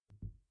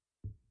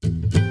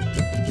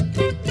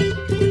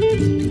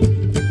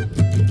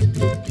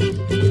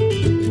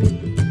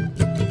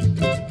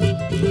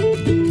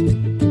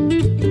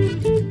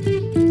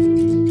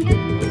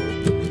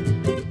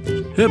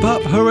Hip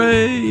hop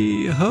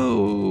hooray!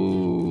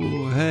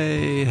 Ho!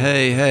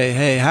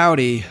 Hey,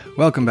 howdy!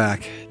 Welcome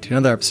back to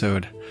another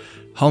episode,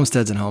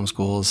 Homesteads and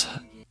Homeschools.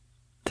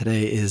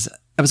 Today is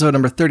episode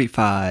number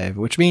 35,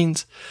 which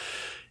means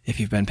if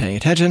you've been paying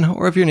attention,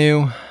 or if you're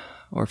new,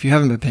 or if you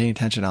haven't been paying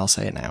attention, I'll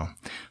say it now.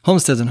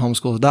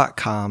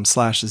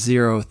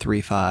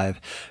 homesteadsandhomeschools.com/035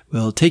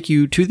 will take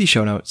you to the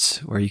show notes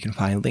where you can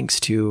find links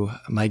to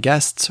my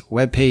guests,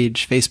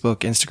 webpage, Facebook,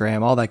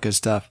 Instagram, all that good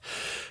stuff.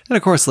 And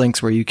of course,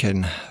 links where you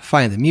can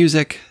find the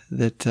music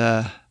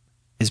that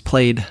is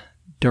played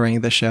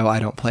during the show. I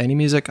don't play any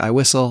music. I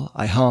whistle,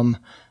 I hum.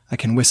 I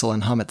can whistle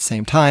and hum at the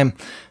same time,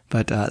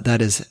 but that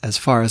is as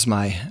far as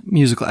my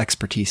musical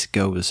expertise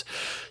goes.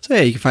 So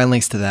yeah, you can find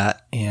links to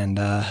that, and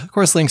of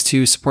course links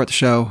to support the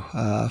show.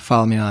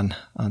 Follow me on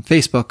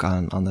Facebook,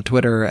 on the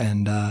Twitter,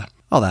 and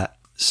all that.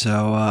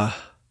 So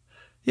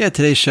yeah,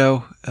 today's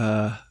show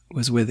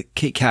was with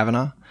Kate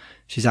Kavanaugh.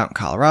 She's out in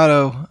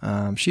Colorado.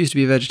 She used to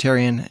be a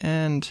vegetarian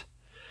and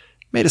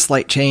made a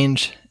slight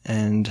change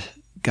and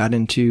got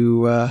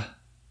into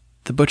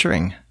the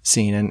butchering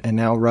scene and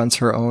now runs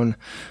her own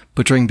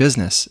butchering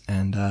business.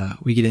 And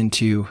we get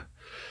into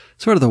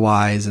sort of the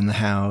whys and the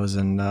hows,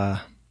 and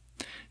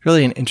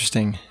really an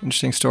interesting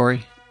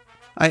story.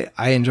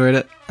 I enjoyed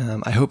it.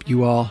 I hope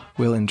you all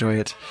will enjoy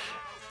it.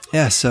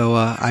 Yeah, so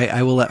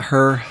I will let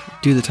her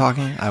do the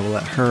talking. I will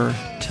let her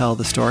tell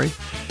the story,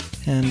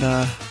 and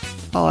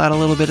I'll add a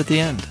little bit at the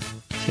end.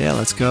 So yeah,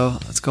 let's go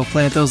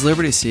plant those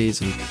liberty seeds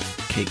with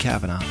Kate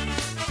Kavanaugh.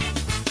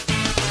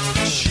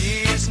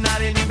 She's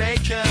not in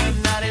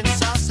bacon, not in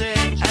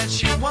sausage, and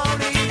she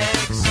won't eat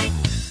eggs.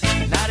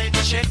 Not in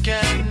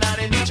chicken, not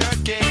in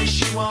turkey,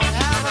 she won't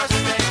have a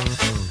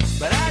steak.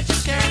 But I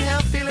just can't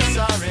help feeling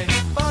sorry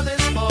for this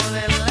poor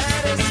little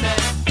lady's neck.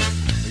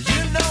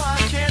 You know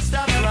I can't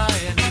stop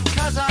crying,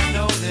 cause I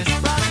know this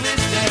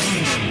broccoli's dead.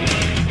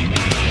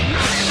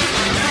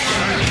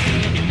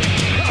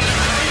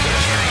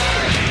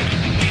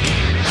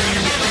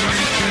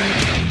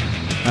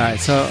 All right,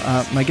 so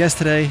my guest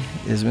today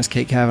is Miss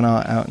Kate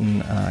Kavanaugh out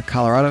in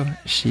Colorado.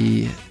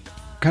 She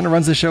kind of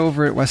runs the show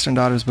over at Western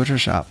Daughters Butcher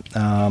Shop.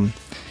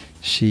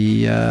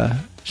 She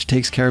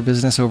takes care of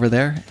business over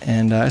there,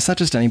 and it's not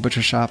just any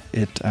butcher shop.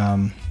 It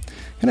kind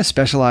of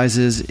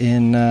specializes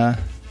in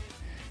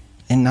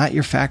not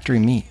your factory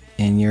meat,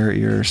 in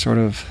your sort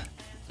of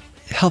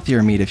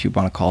healthier meat, if you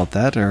want to call it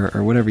that, or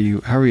however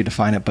you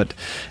define it, but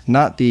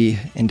not the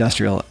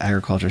industrial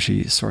agriculture.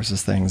 She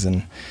sources things,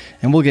 and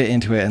we'll get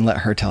into it and let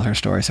her tell her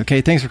story. So,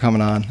 Kate, thanks for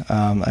coming on.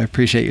 I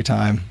appreciate your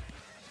time.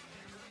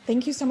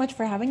 Thank you so much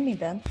for having me,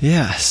 Ben.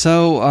 Yeah.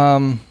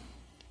 So,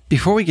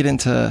 before we get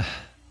into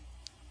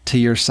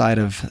your side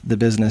of the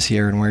business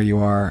here and where you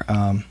are,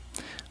 I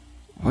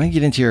want to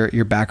get into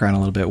your background a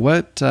little bit.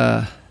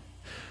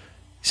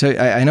 So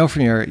I know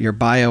from your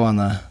bio on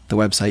the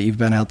website, you've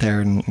been out there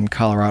in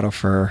Colorado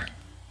for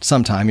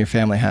some time. Your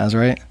family has,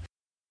 right?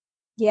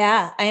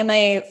 Yeah, I am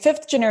a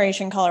fifth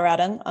generation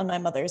Coloradan on my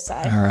mother's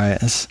side. All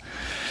right. It's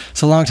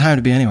a long time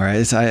to be anywhere.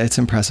 It's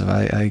impressive.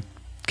 I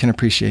can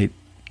appreciate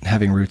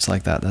having roots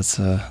like that. It's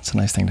a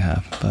nice thing to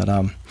have. But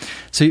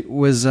so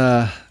was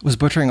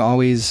butchering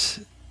always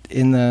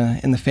in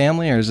the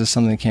family, or is this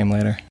something that came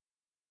later?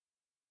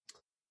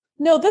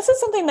 No, this is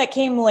something that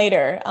came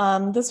later.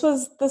 This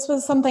was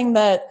something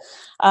that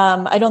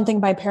I don't think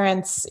my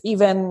parents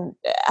even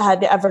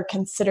had ever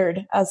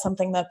considered as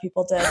something that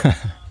people did.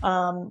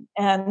 And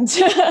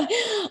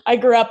I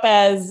grew up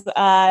as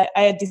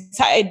I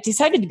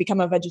decided to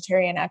become a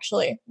vegetarian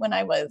actually when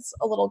I was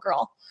a little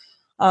girl.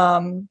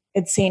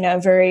 I'd seen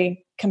a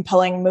very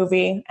compelling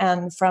movie,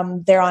 and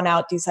from there on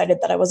out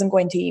decided that I wasn't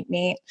going to eat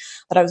meat,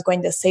 that I was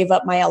going to save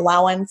up my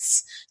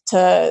allowance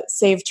to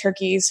save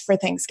turkeys for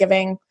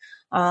Thanksgiving.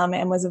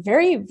 And was a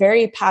very,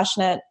 very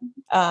passionate,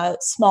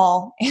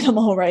 small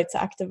animal rights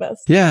activist.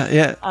 Yeah.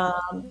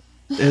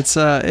 It's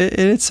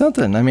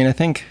something. I mean, I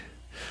think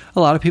a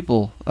lot of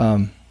people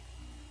kind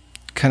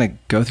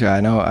of go through.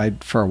 I know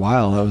for a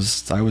while I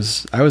was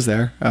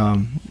there.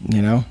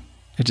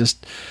 It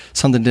just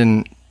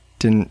something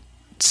didn't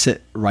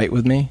sit right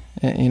with me,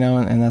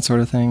 and that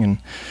sort of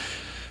thing.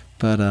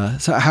 But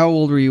so how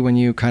old were you when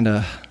you kind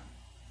of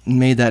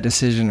made that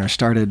decision or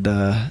started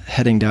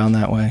heading down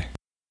that way?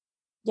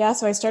 Yeah,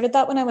 so I started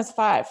that when I was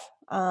 5.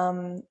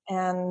 And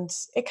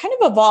it kind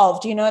of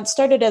evolved, it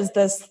started as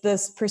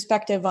this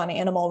perspective on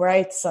animal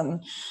rights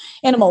and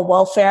animal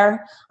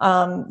welfare.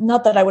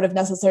 Not that I would have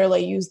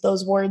necessarily used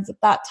those words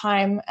at that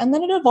time. And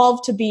then it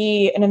evolved to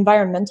be an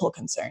environmental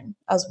concern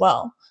as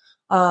well.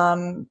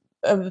 I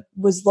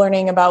was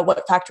learning about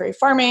what factory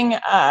farming,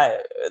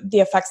 the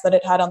effects that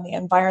it had on the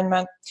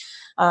environment,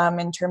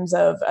 in terms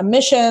of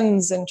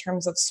emissions, in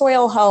terms of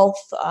soil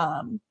health,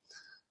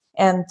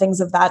 and things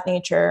of that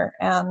nature.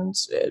 And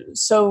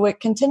so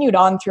it continued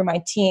on through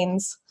my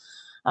teens.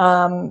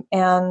 And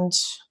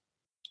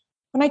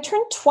when I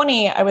turned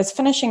 20, I was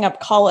finishing up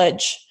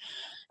college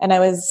and I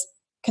was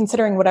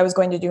considering what I was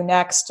going to do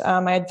next.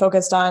 I had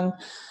focused on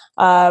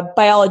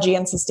biology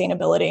and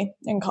sustainability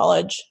in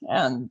college,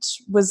 and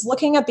was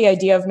looking at the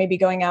idea of maybe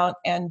going out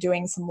and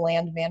doing some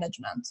land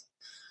management.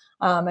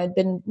 I'd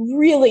been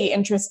really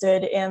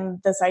interested in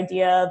this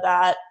idea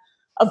that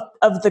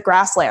of the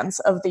grasslands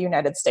of the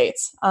United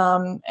States.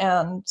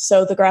 And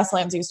so the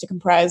grasslands used to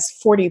comprise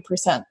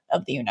 40%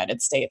 of the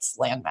United States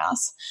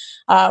landmass,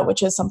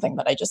 which is something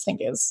that I just think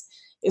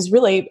is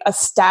really a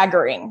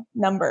staggering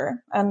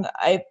number. And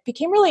I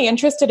became really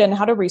interested in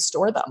how to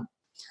restore them.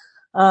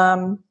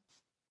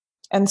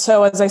 And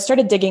so as I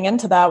started digging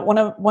into that, one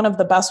of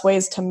the best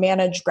ways to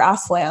manage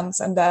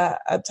grasslands and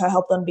to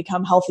help them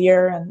become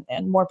healthier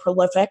and more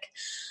prolific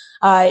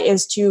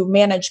is to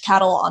manage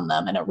cattle on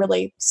them in a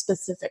really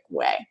specific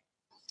way.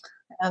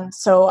 And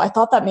so I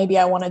thought that maybe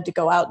I wanted to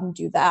go out and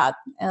do that.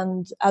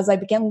 And as I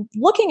began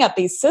looking at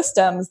these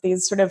systems,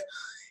 these sort of,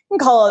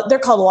 they're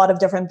called a lot of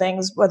different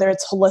things, whether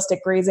it's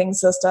holistic grazing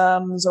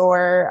systems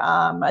or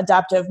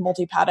adaptive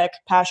multi-paddock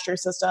pasture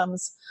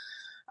systems.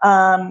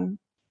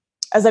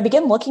 As I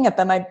began looking at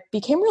them, I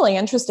became really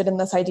interested in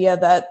this idea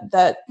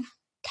that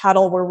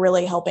cattle were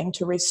really helping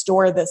to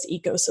restore this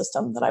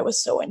ecosystem that I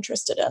was so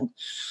interested in,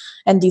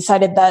 and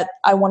decided that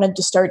I wanted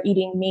to start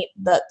eating meat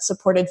that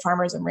supported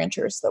farmers and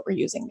ranchers that were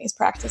using these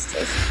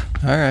practices.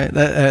 All right.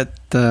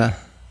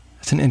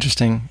 It's an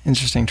interesting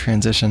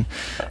transition.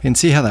 You can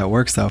see how that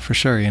works though, for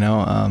sure. In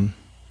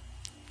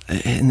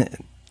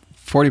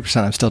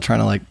 40%, I'm still trying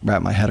to like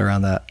wrap my head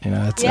around that.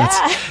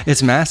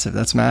 It's massive.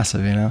 That's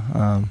massive,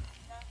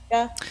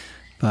 Yeah.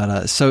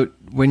 But so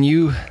what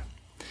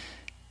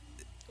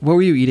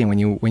were you eating when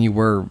you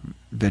were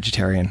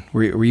vegetarian?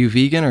 Were you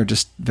vegan or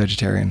just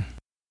vegetarian?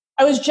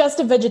 I was just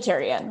a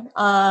vegetarian.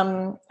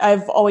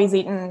 I've always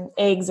eaten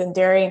eggs and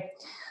dairy.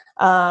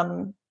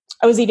 I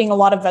was eating a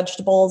lot of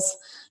vegetables.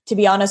 To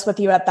be honest with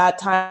you, at that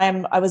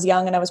time, I was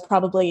young and I was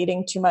probably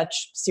eating too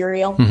much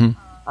cereal. Mm-hmm.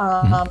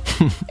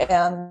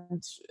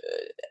 And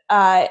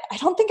I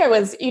don't think I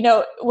was,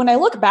 when I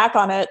look back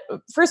on it,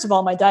 first of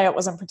all, my diet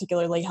wasn't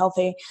particularly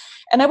healthy.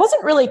 And I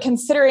wasn't really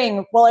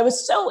considering, I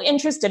was so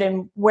interested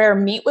in where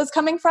meat was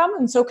coming from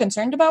and so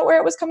concerned about where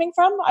it was coming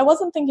from, I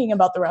wasn't thinking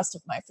about the rest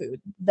of my food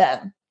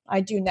then. I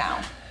do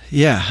now.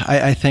 Yeah,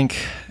 I think,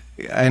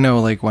 I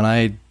know like when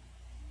I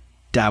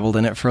dabbled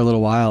in it for a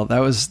little while,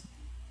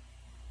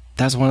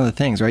 that's one of the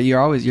things, right?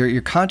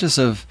 You're conscious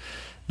of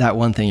that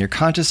one thing. You're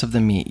conscious of the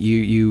meat.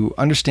 You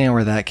understand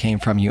where that came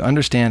from. You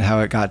understand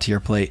how it got to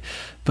your plate,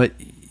 but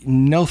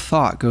no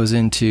thought goes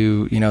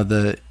into,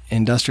 the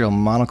industrial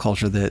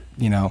monoculture that,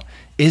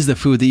 is the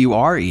food that you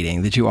are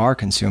eating, that you are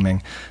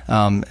consuming,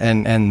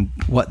 and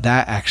what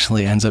that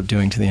actually ends up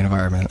doing to the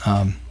environment.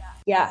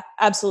 Yeah,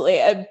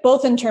 absolutely.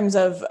 Both in terms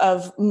of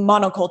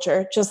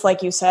monoculture, just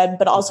like you said,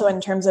 but also in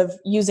terms of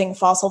using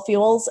fossil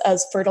fuels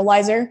as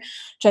fertilizer,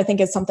 which I think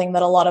is something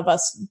that a lot of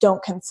us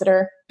don't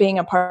consider being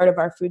a part of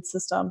our food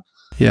system.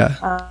 Yeah.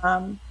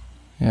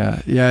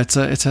 Yeah. It's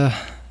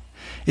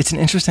an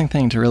interesting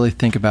thing to really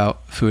think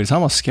about food. It's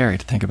almost scary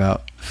to think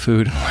about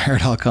food and where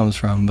it all comes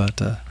from, but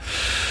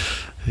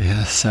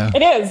yeah, so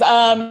it is.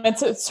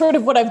 It's sort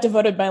of what I've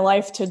devoted my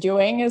life to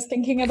doing, is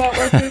thinking about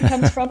where food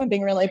comes from and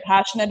being really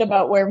passionate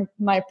about where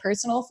my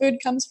personal food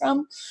comes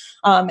from,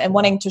 and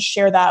wanting to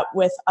share that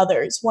with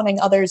others, wanting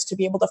others to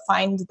be able to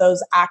find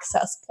those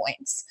access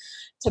points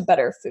to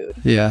better food.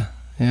 Yeah.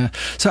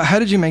 So how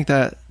did you make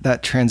that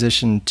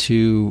transition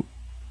to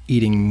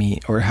eating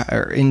meat or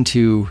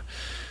into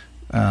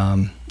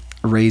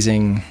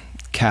raising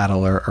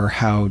cattle or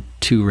how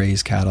to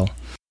raise cattle?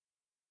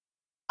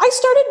 I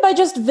started by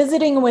just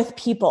visiting with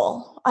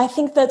people. I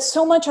think that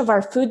so much of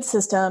our food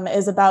system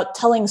is about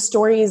telling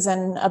stories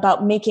and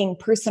about making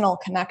personal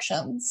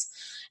connections.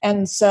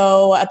 And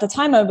so at the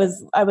time I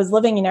was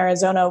living in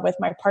Arizona with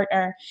my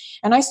partner,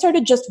 and I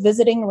started just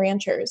visiting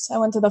ranchers. I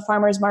went to the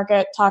farmers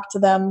market, talked to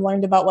them,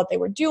 learned about what they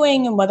were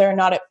doing and whether or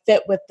not it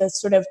fit with this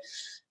sort of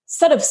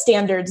set of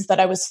standards that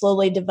I was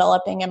slowly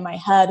developing in my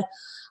head.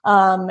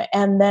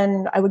 And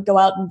then I would go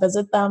out and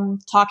visit them,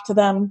 talk to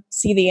them,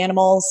 see the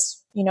animals,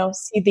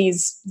 see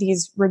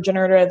these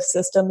regenerative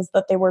systems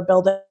that they were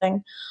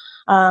building.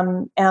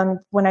 And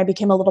when I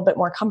became a little bit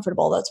more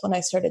comfortable, that's when I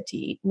started to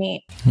eat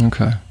meat.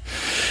 Okay.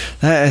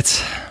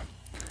 It's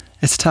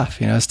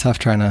tough, it's tough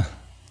trying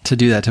to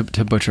do that,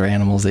 to butcher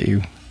animals that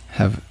you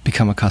have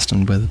become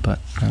accustomed with. But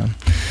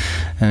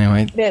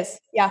anyway. It is.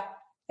 Yeah,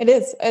 it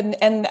is. And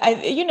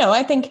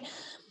I think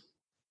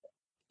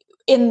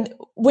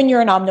when you're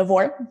an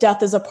omnivore,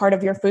 death is a part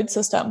of your food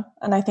system.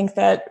 And I think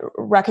that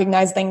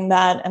recognizing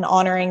that and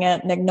honoring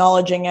it and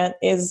acknowledging it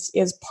is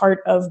part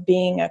of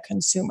being a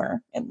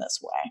consumer in this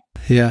way.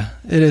 Yeah,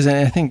 it is. And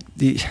I think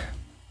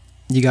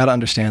you got to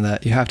understand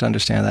that. You have to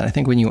understand that. I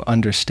think when you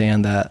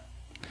understand that,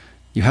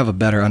 you have a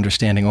better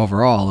understanding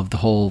overall of the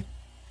whole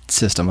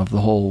system, of the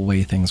whole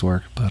way things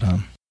work. But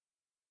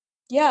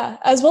yeah,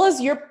 as well as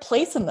your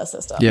place in the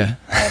system. Yeah.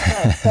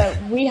 So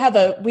we have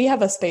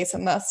a space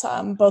in this,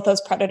 both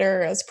as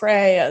predator, as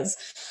prey, as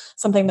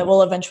something that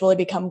will eventually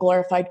become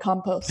glorified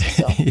compost.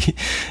 So.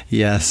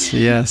 Yes.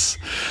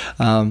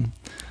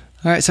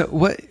 All right. So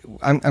what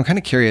I'm kind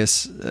of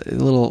curious, a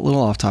little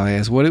off topic,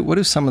 is what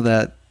do some of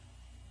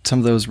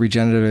those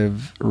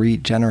regenerative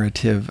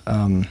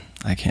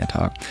I can't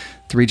talk,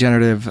 the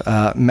regenerative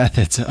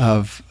methods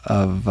of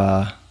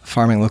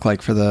farming look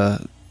like for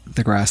the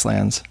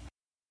grasslands?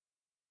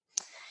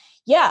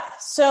 Yeah.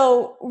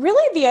 So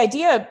really the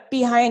idea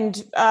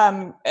behind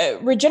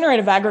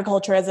regenerative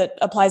agriculture as it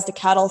applies to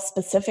cattle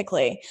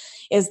specifically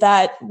is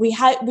that we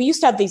used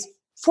to have these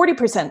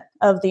 40%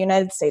 of the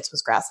United States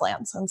was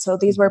grasslands. And so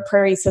these were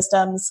prairie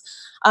systems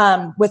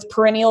with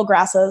perennial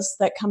grasses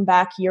that come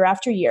back year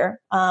after year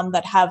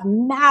that have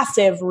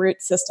massive root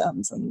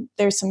systems. And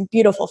there's some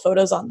beautiful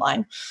photos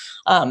online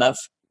of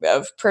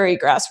prairie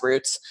grass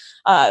roots.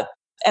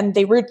 And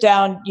they root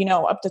down,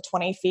 up to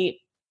 20 feet.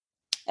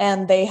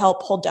 And they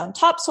help hold down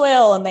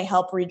topsoil and they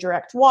help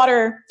redirect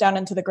water down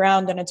into the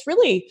ground. And it's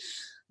really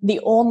the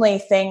only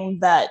thing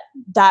that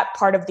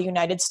part of the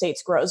United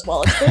States grows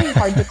well. It's very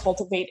hard to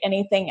cultivate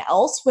anything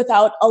else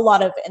without a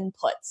lot of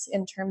inputs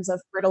in terms of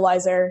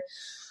fertilizer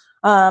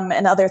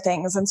and other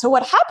things. And so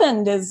what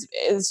happened is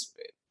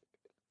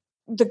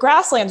the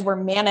grasslands were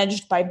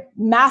managed by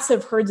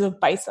massive herds of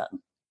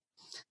bison.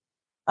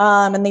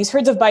 And these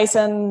herds of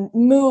bison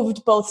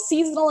moved both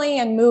seasonally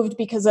and moved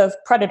because of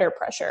predator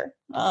pressure.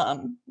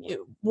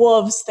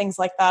 Wolves, things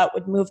like that,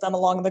 would move them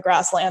along the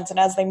grasslands. And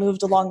as they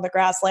moved along the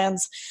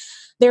grasslands,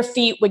 their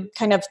feet would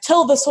kind of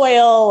till the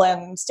soil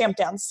and stamp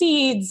down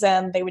seeds,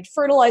 and they would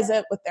fertilize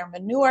it with their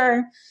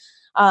manure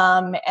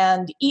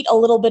and eat a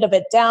little bit of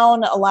it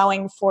down,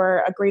 allowing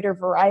for a greater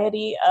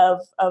variety of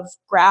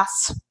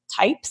grass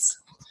types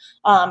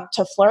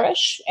to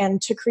flourish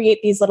and to create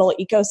these little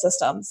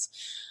ecosystems.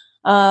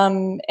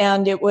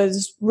 And it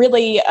was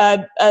really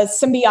a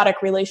symbiotic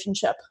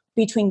relationship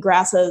between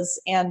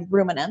grasses and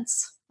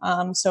ruminants.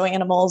 So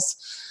animals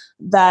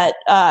that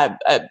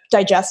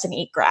digest and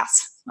eat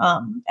grass.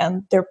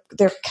 And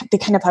they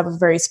kind of have a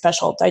very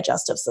special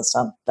digestive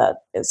system that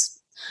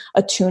is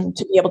attuned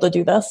to be able to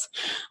do this,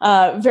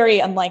 very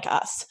unlike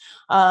us.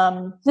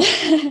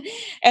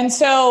 And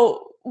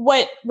so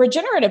what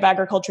regenerative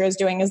agriculture is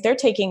doing is they're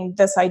taking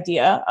this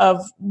idea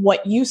of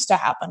what used to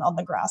happen on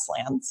the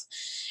grasslands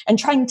and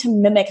trying to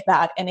mimic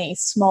that in a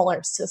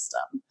smaller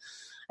system.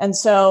 And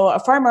so a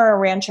farmer or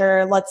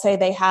rancher, let's say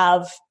they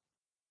have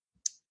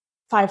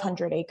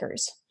 500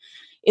 acres,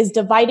 is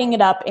dividing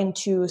it up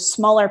into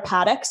smaller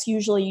paddocks,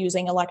 usually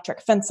using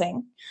electric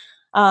fencing.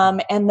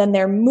 And then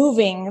they're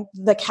moving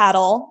the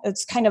cattle.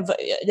 It's kind of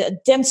a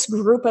dense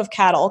group of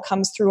cattle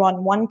comes through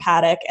on one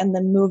paddock and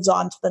then moves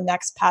on to the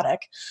next paddock.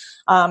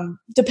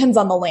 Depends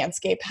on the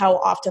landscape, how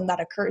often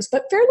that occurs,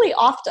 but fairly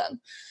often.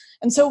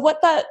 And so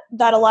what that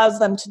allows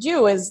them to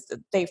do is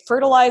they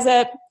fertilize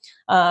it.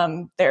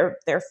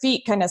 Their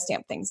feet kind of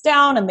stamp things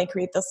down and they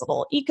create this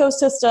little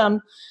ecosystem.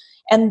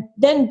 And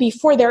then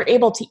before they're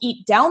able to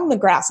eat down the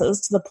grasses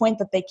to the point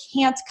that they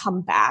can't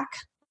come back,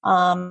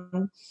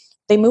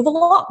 they move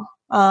along.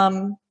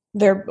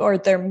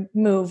 They're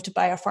moved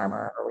by a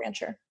farmer or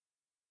rancher.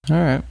 All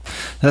right.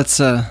 That's,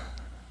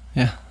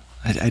 yeah,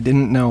 I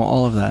didn't know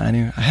all of that.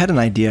 I had an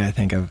idea, I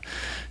think, of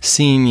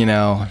seeing,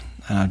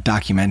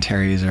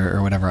 documentaries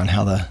or whatever on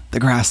how the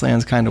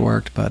grasslands kind of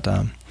worked, but,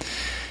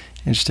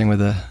 interesting with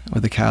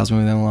the cows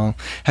moving them along.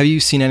 Have you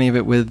seen any of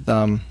it with,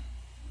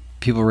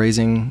 people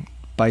raising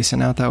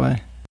bison out that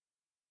way?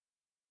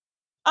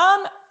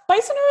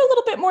 Bison are a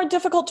little bit more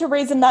difficult to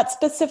raise in that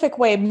specific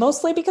way,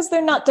 mostly because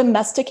they're not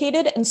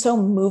domesticated. And so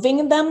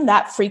moving them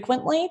that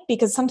frequently,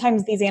 because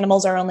sometimes these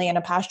animals are only in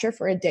a pasture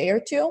for a day or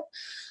two,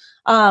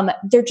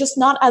 they're just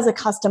not as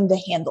accustomed to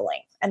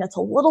handling. And it's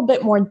a little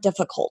bit more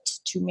difficult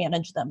to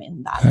manage them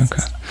in that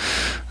system.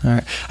 All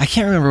right. I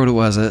can't remember what it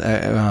was.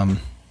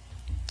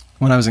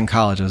 When I was in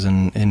college, I was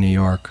in New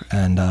York,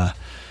 and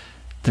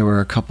there were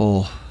a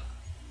couple,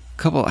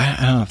 I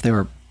don't know if they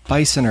were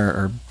bison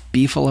or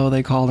beefalo,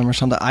 they called them, or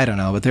something. I don't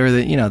know, but they were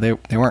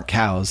they weren't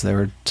cows. They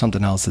were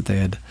something else that they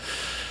had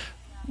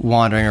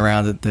wandering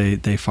around that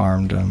they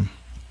farmed.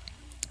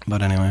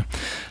 But anyway,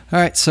 all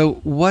right. So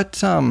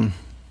what? How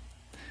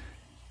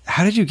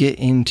did you get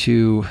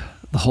into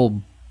the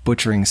whole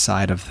butchering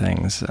side of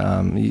things?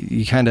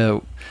 You kind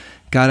of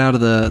got out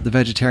of the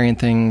vegetarian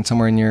thing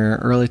somewhere in your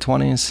early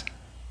 20s.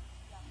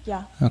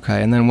 Yeah.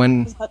 Okay, and then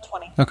when? It was about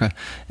 20. Okay,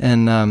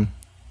 and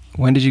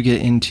when did you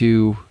get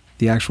into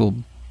the actual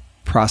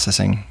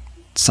processing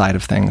side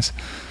of things?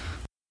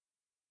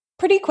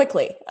 Pretty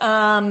quickly.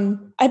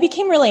 I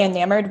became really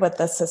enamored with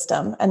the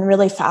system and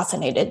really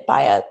fascinated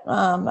by it.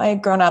 I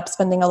had grown up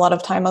spending a lot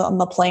of time on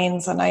the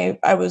plains, and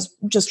I was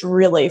just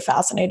really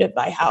fascinated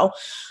by how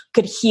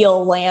could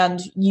heal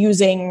land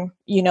using,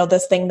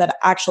 this thing that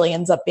actually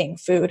ends up being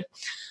food,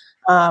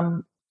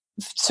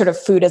 sort of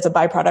food as a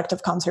byproduct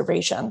of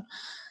conservation.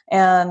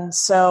 And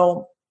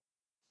so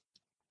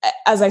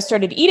as I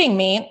started eating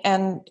meat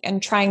and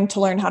trying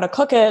to learn how to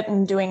cook it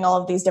and doing all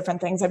of these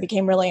different things, I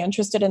became really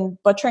interested in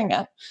butchering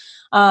it.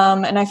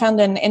 And I found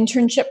an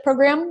internship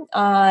program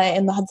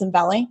in the Hudson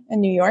Valley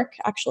in New York,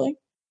 actually,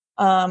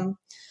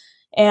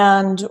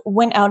 and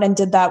went out and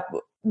did that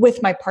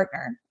with my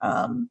partner,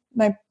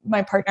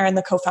 my partner and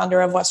the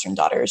co-founder of Western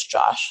Daughters,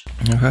 Josh.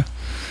 Okay.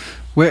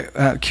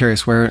 Where,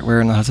 curious,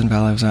 where in the Hudson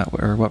Valley was that,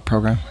 or what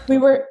program? We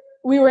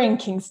were in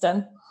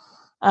Kingston,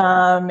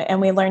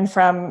 and we learned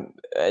from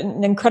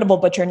an incredible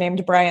butcher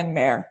named Brian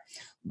Mayer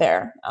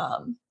there,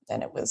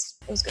 and it was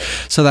good.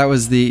 So that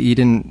was you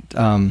didn't.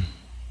 I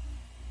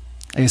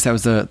guess that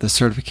was the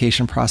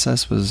certification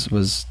process.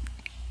 Was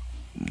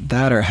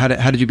that, or how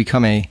did you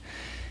become a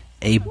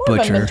More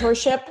butcher? of a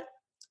mentorship.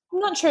 I'm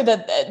not sure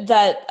that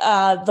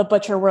the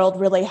butcher world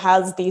really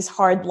has these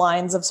hard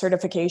lines of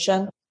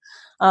certification.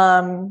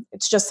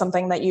 It's just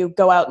something that you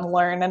go out and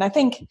learn. And I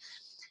think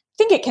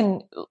it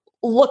can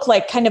look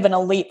like kind of an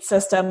elite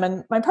system.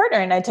 And my partner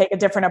and I take a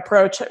different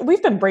approach.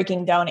 We've been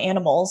breaking down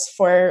animals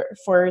for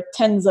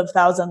tens of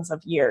thousands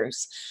of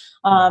years.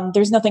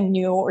 There's nothing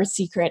new or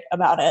secret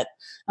about it.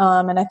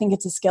 And I think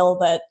it's a skill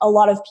that a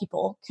lot of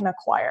people can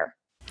acquire.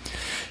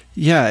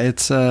 Yeah,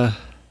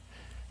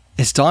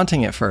 it's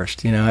daunting at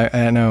first.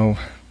 I know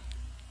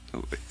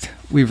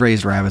we've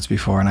raised rabbits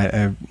before, and I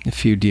have a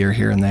few deer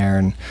here and there,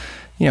 and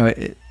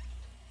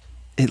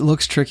it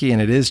looks tricky,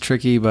 and it is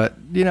tricky, but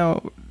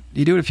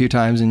you do it a few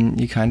times and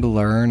you kind of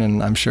learn.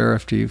 And I'm sure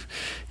after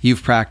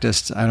you've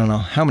practiced, I don't know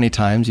how many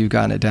times, you've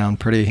gotten it down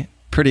pretty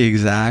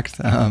exact.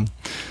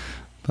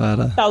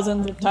 But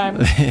thousands of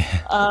times,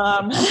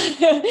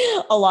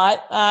 a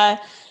lot. I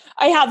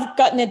have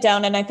gotten it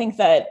down, and I think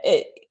that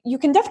you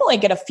can definitely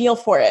get a feel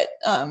for it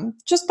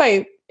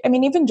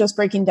even just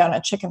breaking down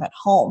a chicken at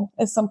home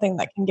is something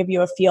that can give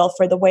you a feel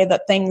for the way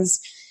that things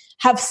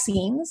have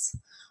seams,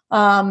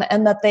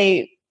 and that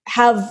they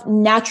have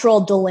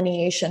natural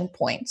delineation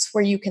points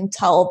where you can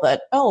tell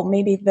that, oh,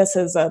 maybe this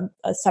is a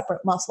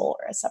separate muscle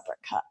or a separate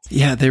cut.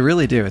 Yeah, they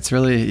really do. It's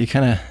really, you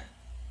kind of,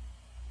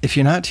 if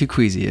you're not too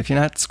queasy, if you're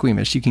not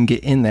squeamish, you can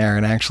get in there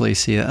and actually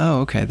see, oh,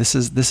 okay, this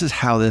is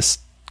how this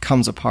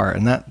comes apart.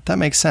 And that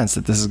makes sense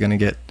that this is going to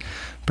get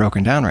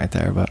broken down right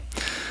there. But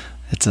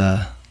it's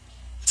a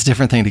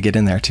different thing to get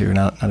in there too.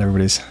 Not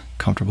everybody's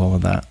comfortable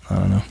with that. I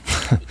don't know.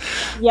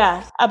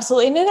 Yeah,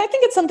 absolutely. And I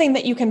think it's something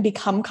that you can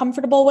become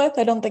comfortable with.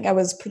 I don't think I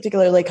was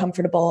particularly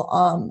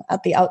comfortable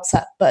at the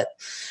outset, but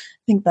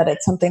I think that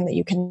it's something that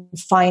you can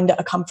find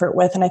a comfort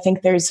with. And I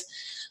think there's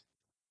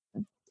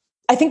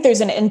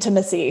an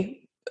intimacy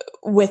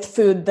with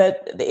food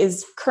that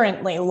is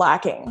currently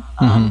lacking.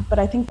 But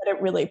I think that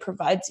it really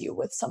provides you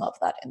with some of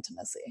that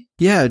intimacy.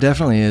 Yeah, it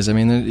definitely is. I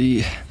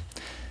mean,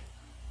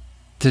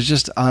 there's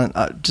just on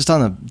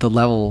the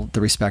level, the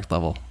respect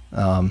level.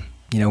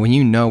 When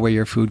you know where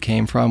your food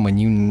came from, when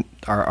you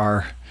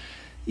are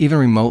even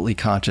remotely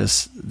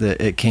conscious that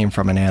it came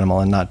from an animal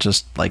and not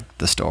just like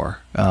the store,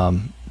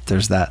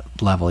 there's that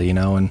level,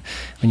 and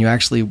when you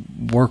actually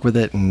work with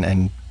it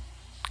and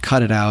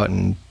cut it out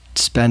and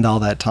spend all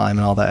that time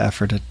and all that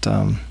effort, I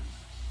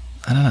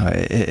don't know,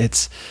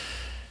 it's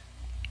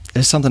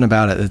something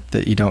about it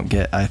that you don't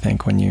get, I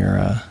think, when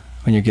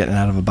you're getting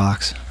out of a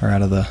box or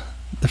out of the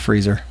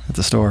freezer at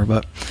the store.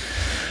 But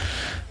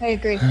I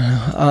agree.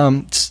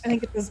 I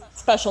think it's a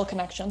special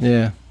connection.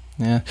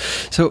 Yeah.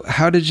 So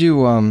how did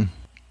you,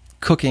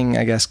 cooking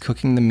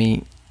the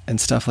meat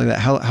and stuff like that,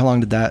 how long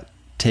did that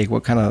take?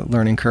 What kind of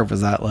learning curve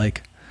was that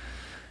like?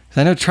 'Cause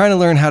I know trying to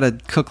learn how to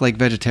cook like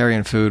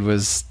vegetarian food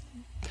was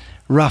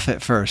rough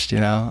at first,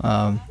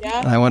 Yeah.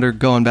 And I wonder,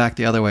 going back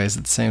the other way, is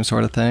it the same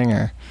sort of thing,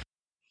 or?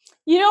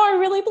 I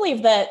really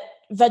believe that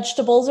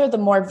vegetables are the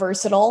more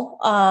versatile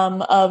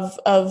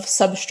of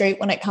substrate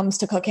when it comes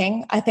to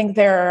cooking. I think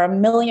there are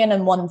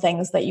 1,000,001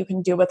 things that you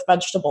can do with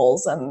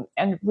vegetables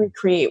and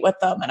recreate with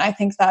them. And I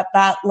think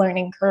that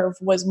learning curve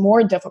was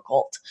more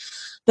difficult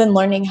than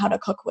learning how to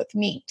cook with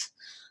meat.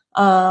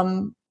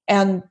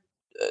 And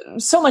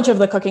so much of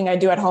the cooking I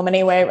do at home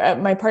anyway,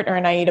 my partner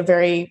and I eat a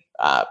very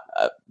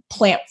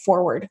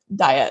plant-forward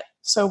diet.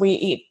 So we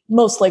eat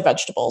mostly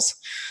vegetables.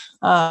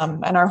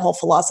 And our whole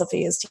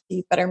philosophy is to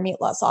eat better meat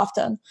less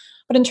often.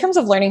 But in terms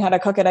of learning how to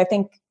cook it, I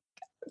think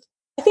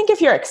if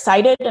you're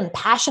excited and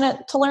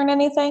passionate to learn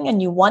anything and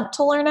you want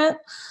to learn it,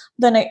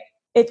 then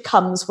it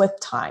comes with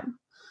time.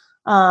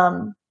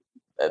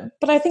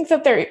 But I think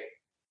that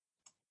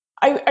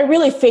I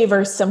really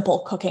favor simple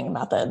cooking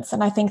methods.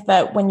 And I think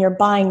that when you're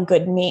buying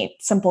good meat,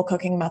 simple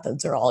cooking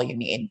methods are all you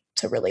need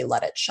to really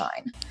let it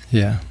shine.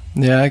 Yeah,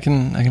 I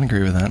can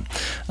agree with that.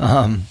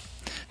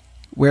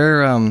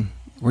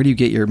 Where do you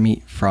get your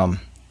meat from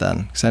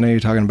then? Because I know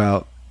you're talking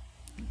about,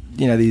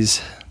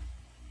 these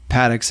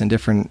paddocks and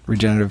different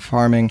regenerative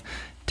farming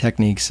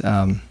techniques.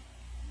 Do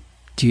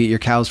you get your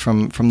cows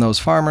from those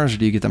farmers, or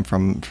do you get them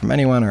from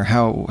anyone, or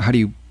how do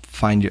you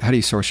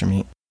source your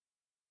meat?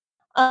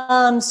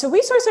 So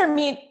we source our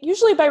meat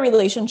usually by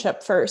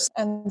relationship first.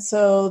 And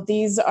so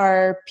these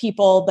are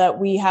people that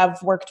we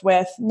have worked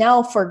with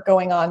now for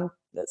going on,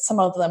 some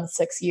of them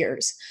 6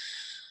 years.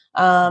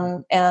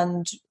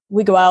 And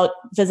we go out,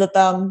 visit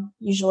them,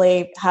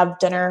 usually have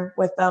dinner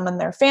with them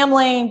and their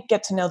family,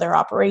 get to know their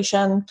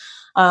operation.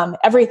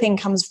 Everything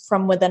comes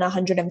from within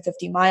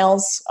 150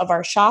 miles of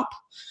our shop.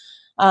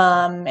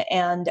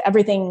 And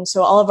everything.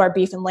 So all of our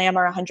beef and lamb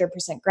are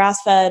 100%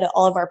 grass fed.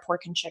 All of our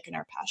pork and chicken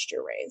are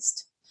pasture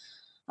raised.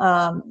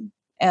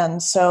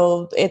 And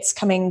so it's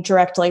coming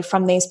directly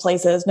from these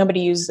places. Nobody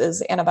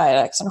uses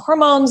antibiotics and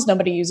hormones.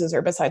 Nobody uses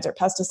herbicides or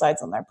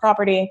pesticides on their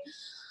property.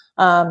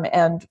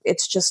 And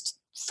it's just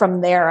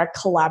from there a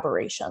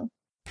collaboration.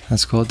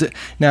 That's cool.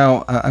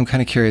 Now, I'm kind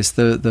of curious,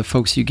 the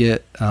folks you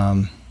get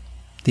the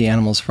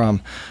animals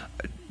from,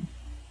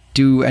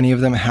 do any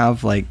of them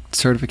have like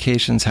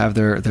certifications, have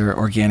their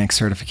organic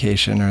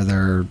certification or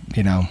their,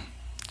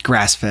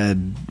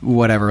 grass-fed,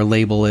 whatever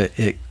label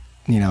it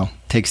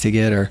takes to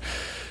get, or?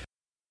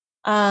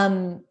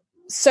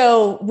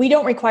 So we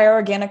don't require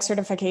organic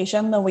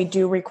certification, though we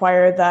do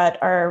require that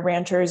our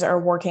ranchers are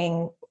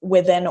working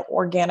within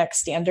organic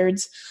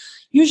standards.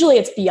 Usually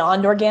it's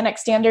beyond organic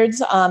standards.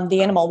 The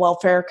animal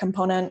welfare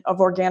component of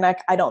organic,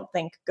 I don't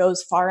think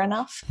goes far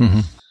enough.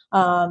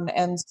 Mm-hmm.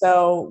 And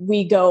so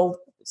we go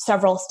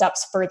several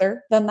steps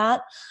further than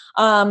that.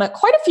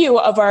 Quite a few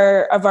of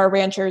our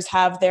ranchers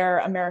have their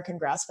American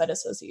Grass-Fed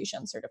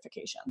Association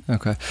certification.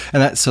 Okay.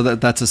 And that's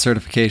a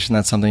certification.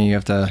 That's something you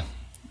have to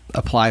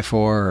apply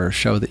for or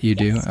show that you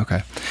do. Yes.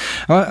 Okay.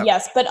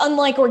 Yes. But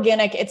unlike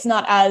organic, it's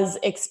not as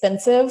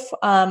expensive.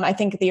 I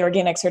think the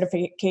organic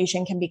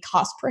certification can be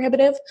cost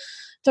prohibitive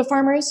to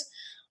farmers.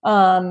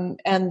 And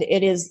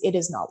it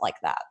is not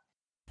like that.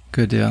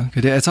 Good deal.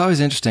 Good deal. It's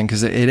always interesting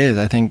because it is.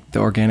 I think the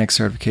organic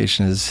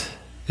certification is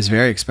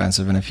very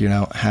expensive. And if you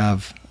don't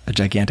have a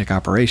gigantic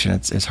operation,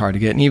 it's hard to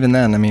get. And even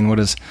then, I mean, what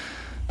does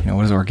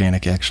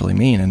organic actually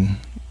mean? And,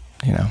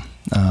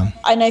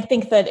 and I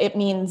think that it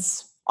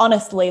means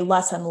honestly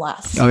less and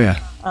less. Oh yeah.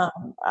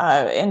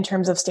 In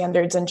terms of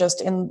standards and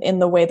just in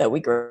the way that we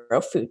grow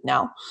food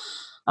now.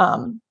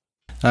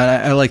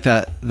 I like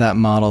that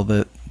model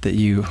that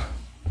you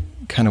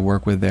kind of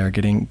work with there,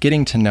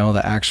 getting to know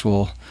the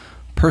actual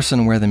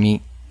person where the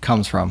meat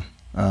comes from,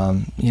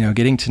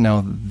 getting to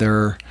know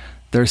their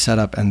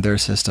setup and their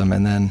system,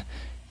 and then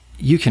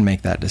you can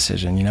make that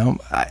decision.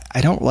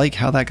 I don't like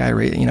how that guy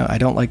I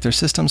don't like their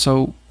system,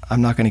 so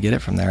I'm not going to get it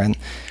from there. And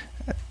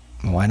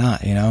why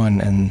not?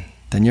 And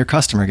then your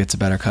customer gets a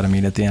better cut of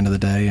meat at the end of the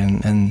day,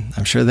 and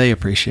I'm sure they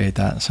appreciate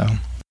that. So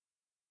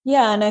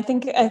yeah, and I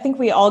think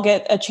we all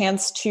get a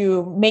chance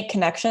to make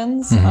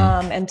connections,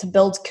 mm-hmm. And to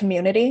build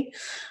community.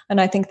 And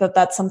I think that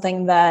that's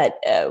something that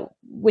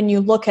when you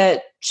look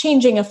at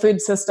changing a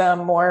food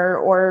system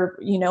or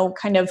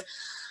kind of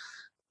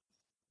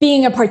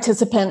being a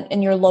participant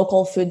in your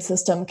local food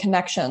system,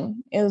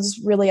 connection is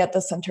really at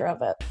the center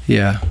of it.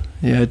 Yeah,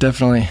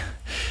 definitely.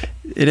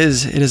 It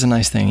is a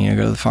nice thing.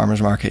 Go to the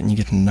farmer's market and you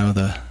get to know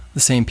the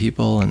same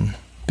people and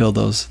build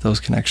those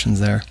connections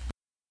there.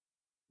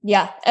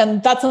 Yeah,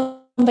 and that's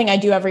something I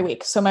do every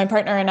week. So my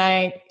partner and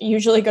I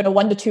usually go to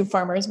 1 to 2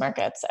 farmers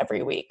markets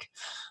every week.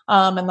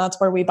 And that's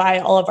where we buy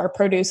all of our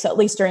produce, at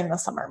least during the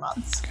summer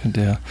months. Good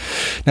deal.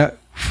 Now,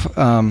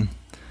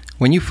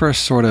 when you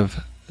first sort of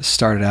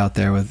started out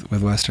there with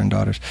Western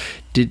Daughters,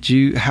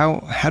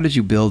 how did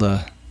you build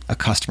a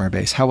customer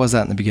base? How was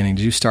that in the beginning?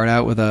 Did you start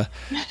out with a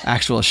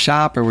actual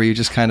shop, or were you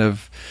just kind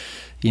of,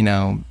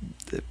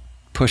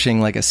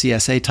 pushing like a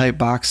CSA type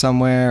box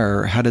somewhere,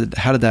 or how did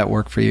that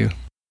work for you?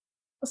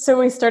 So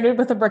we started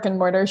with a brick and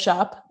mortar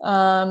shop.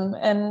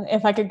 And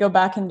if I could go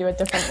back and do it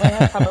differently,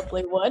 I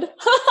probably would.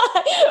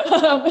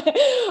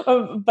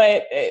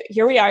 But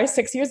here we are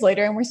 6 years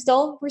later, and we're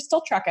still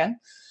trucking.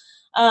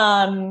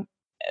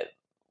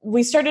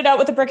 We started out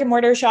with a brick and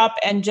mortar shop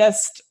and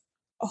just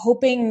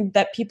hoping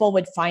that people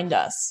would find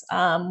us.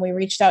 We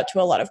reached out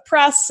to a lot of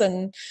press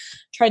and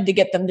tried to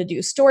get them to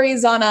do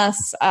stories on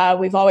us.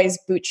 We've always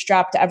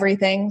bootstrapped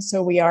everything.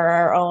 So we are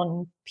our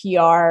own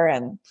PR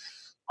and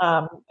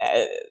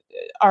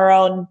our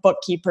own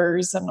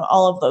bookkeepers and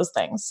all of those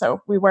things.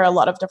 So we wear a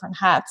lot of different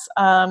hats.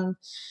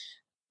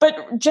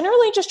 But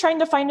generally just trying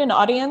to find an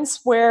audience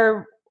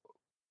where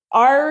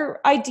our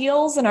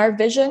ideals and our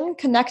vision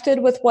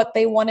connected with what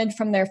they wanted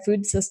from their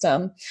food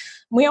system.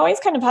 We always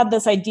kind of had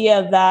this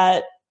idea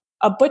that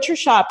a butcher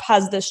shop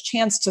has this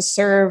chance to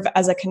serve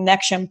as a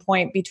connection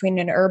point between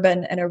an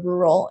urban and a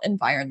rural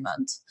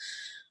environment.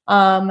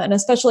 And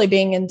especially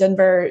being in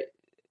Denver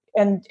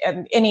and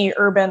any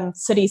urban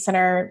city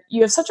center,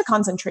 you have such a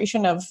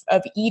concentration of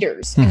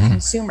eaters and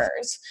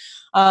consumers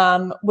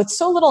with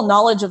so little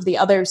knowledge of the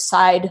other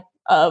side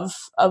of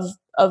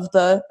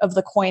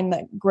the coin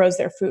that grows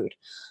their food,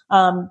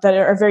 that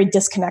are very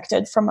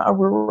disconnected from a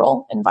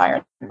rural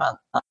environment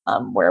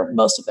where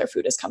most of their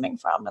food is coming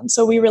from. And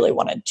so we really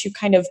wanted to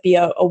kind of be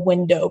a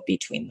window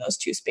between those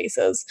two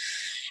spaces.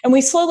 And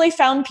we slowly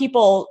found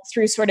people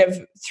through sort of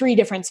 3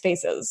 different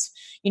spaces.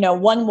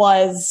 One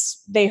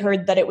was they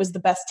heard that it was the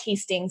best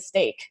tasting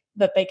steak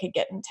that they could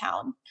get in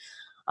town.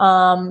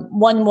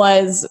 One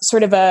was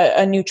sort of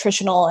a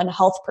nutritional and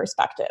health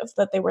perspective,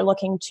 that they were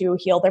looking to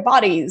heal their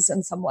bodies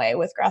in some way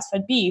with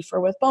grass-fed beef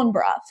or with bone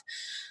broth.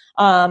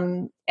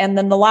 And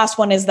then the last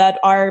one is that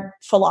our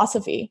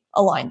philosophy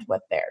aligned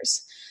with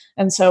theirs.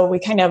 And so we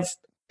kind of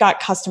got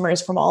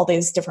customers from all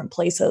these different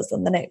places,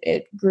 and then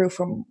it grew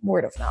from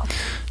word of mouth.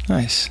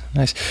 Nice.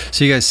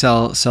 So you guys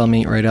sell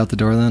meat right out the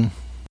door then?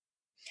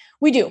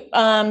 We do.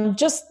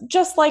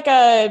 Just like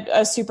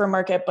a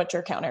supermarket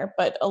butcher counter,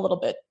 but a little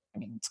bit, I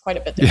mean, it's quite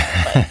a bit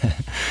different.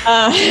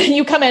 But,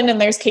 you come in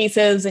and there's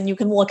cases and you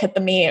can look at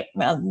the meat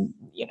and,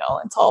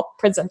 it's all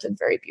presented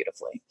very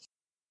beautifully.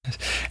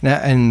 Now,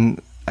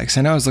 and because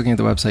I know I was looking at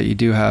the website, you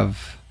do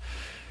have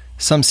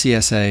some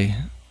CSA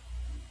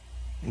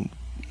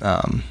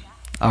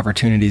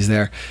opportunities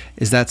there.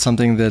 Is that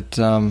something that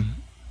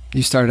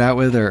you started out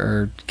with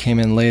or came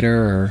in later?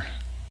 Or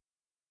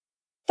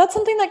that's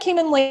something that came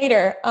in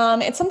later.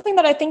 It's something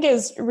that I think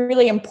is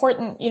really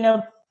important.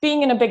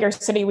 Being in a bigger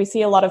city, we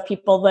see a lot of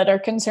people that are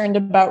concerned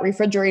about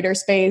refrigerator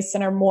space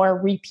and are more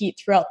repeat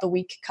throughout the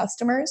week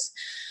customers.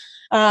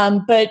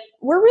 But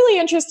we're really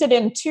interested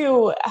in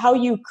too how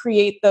you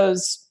create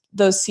those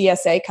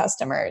CSA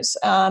customers.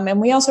 And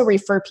we also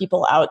refer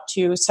people out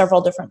to several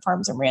different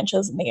farms and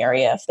ranches in the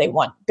area if they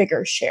want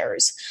bigger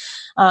shares,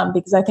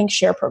 because I think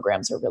share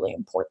programs are really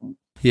important.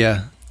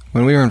 Yeah.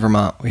 When we were in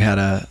Vermont,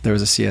 there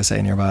was a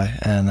CSA nearby,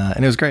 and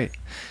it was great.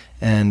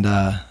 And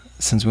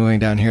since moving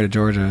down here to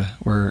Georgia,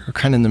 we're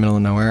kind of in the middle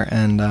of nowhere,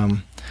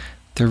 and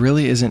there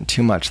really isn't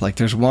too much. Like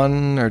there's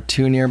one or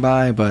two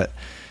nearby, but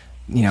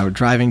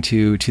driving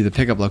to the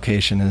pickup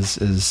location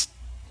is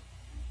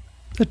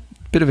a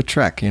bit of a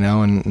trek,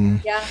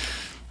 and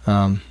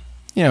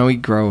yeah. We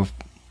grow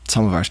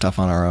some of our stuff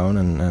on our own,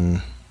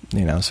 and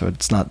so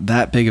it's not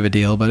that big of a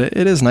deal, but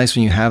it is nice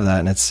when you have that,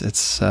 and it's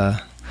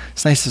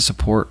nice to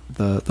support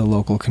the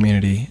local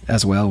community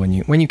as well when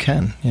you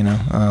can.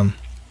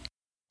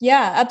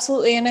 Yeah,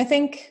 absolutely. And I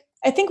think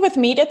with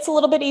meat, it's a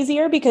little bit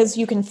easier because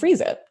you can freeze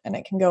it and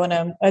it can go in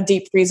a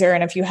deep freezer.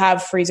 And if you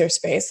have freezer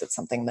space, it's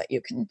something that you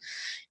can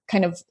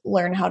kind of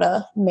learn how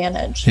to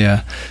manage.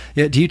 Yeah.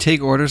 Do you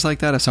take orders like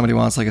that? If somebody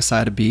wants like a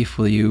side of beef,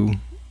 will you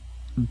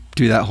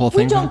do that whole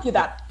thing? We don't do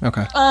that.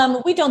 Okay.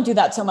 We don't do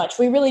that so much.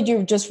 We really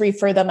do just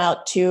refer them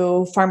out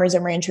to farmers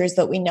and ranchers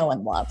that we know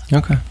and love.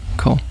 Okay,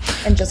 cool.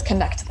 And just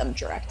connect them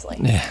directly.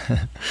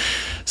 Yeah.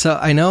 So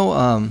I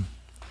know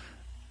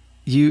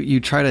you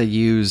try to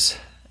use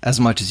as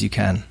much as you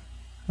can,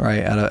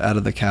 right, out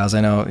of the cows. I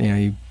know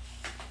you.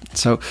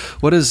 So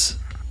what does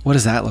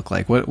that look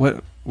like?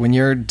 What when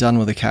you're done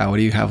with a cow, what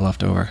do you have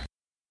left over?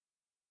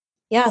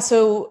 Yeah,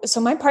 so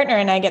my partner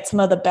and I get some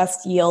of the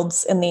best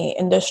yields in the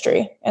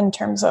industry in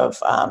terms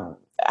of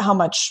how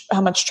much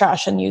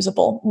trash and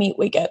usable meat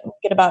we get. We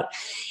get about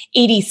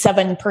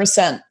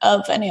 87%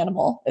 of an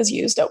animal is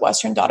used at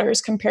Western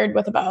Daughters, compared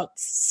with about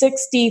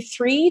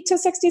 63 to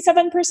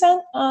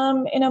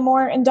 67% in a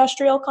more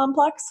industrial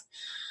complex.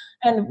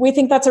 And we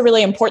think that's a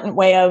really important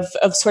way of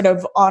sort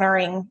of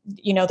honoring,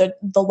 the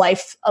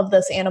life of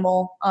this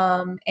animal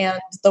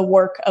and the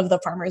work of the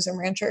farmers and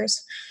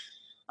ranchers.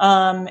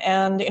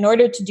 And in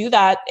order to do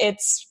that,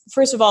 it's,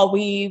 first of all,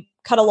 we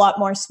cut a lot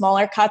more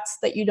smaller cuts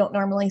that you don't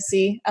normally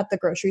see at the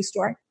grocery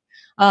store,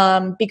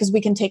 because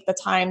we can take the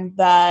time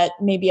that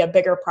maybe a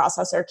bigger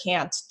processor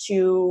can't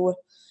to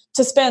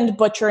spend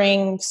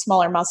butchering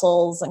smaller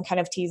muscles and kind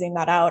of teasing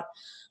that out.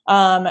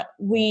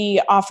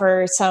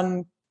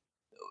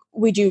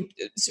 We do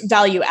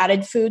value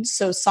added foods.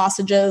 So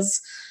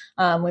sausages,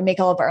 we make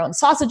all of our own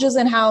sausages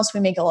in-house. We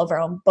make all of our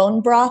own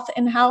bone broth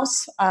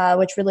in-house,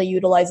 which really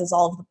utilizes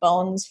all of the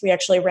bones. We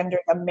actually render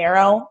the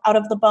marrow out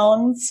of the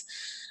bones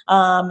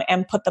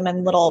and put them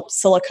in little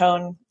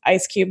silicone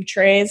ice cube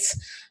trays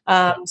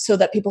so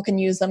that people can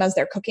use them as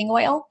their cooking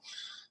oil.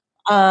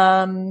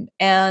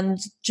 And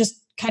just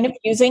kind of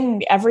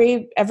using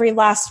every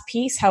last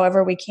piece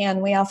however we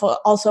can. We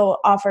also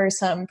offer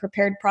some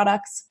prepared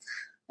products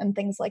and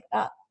things like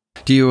that.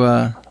 Do you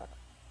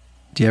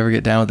ever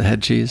get down with the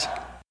head cheese?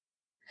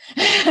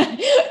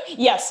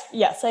 Yes.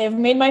 I have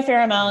made my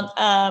fair amount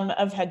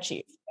of head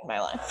cheese in my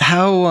life.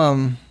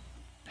 How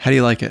do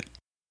you like it?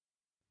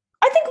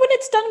 I think when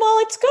it's done well,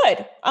 it's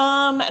good.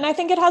 And I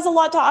think it has a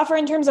lot to offer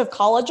in terms of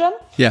collagen.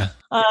 Yeah.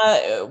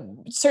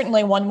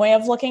 Certainly one way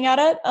of looking at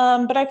it.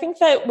 But I think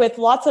that with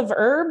lots of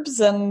herbs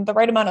and the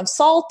right amount of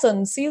salt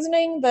and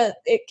seasoning, that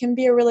it can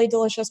be a really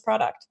delicious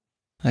product.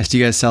 Nice. Do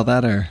you guys sell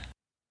that or?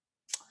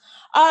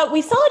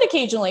 We sell it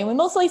occasionally. We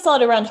mostly sell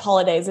it around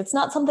holidays. It's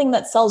not something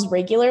that sells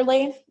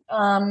regularly.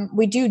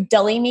 We do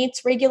deli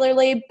meats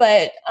regularly,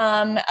 but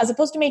as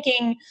opposed to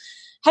making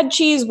head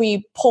cheese,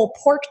 we pull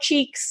pork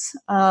cheeks,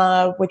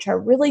 which are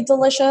really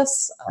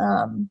delicious,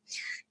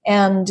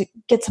 and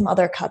get some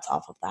other cuts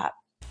off of that.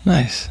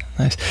 Nice.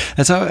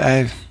 That's how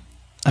I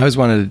always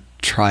wanted to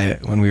try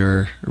it when we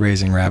were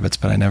raising rabbits,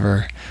 but I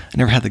never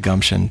had the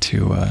gumption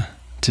to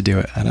do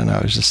it. I don't know.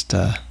 It was just.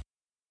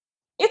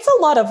 It's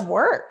a lot of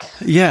work.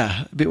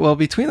 Yeah. Well,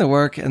 between the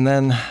work and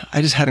then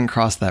I just hadn't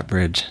crossed that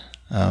bridge.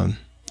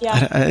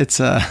 Yeah.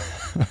 It's I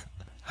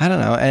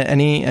don't know.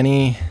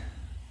 Any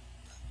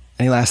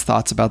last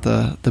thoughts about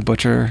the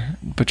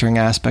butchering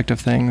aspect of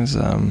things?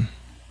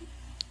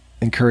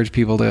 Encourage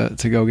people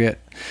to go get.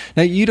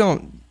 Now you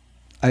don't.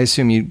 I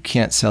assume you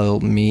can't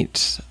sell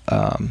meat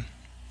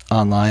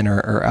online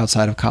or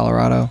outside of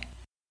Colorado.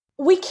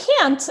 We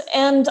can't,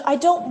 and I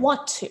don't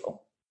want to,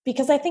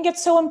 because I think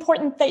it's so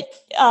important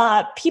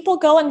that people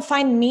go and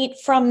find meat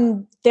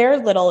from their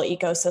little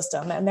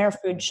ecosystem and their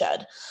food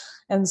shed.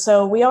 And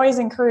so we always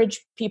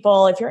encourage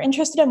people, if you're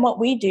interested in what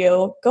we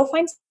do, go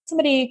find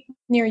somebody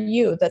near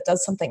you that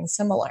does something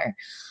similar.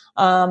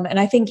 And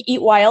I think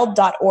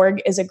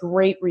eatwild.org is a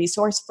great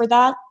resource for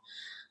that.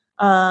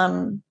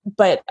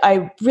 But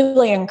I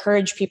really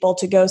encourage people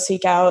to go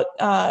seek out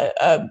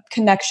a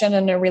connection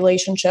and a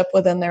relationship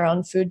within their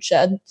own food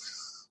shed.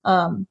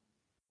 And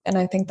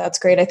I think that's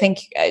great. I think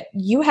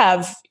you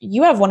have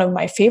one of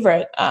my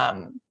favorite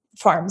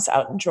farms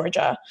out in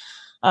Georgia.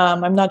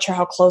 I'm not sure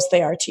how close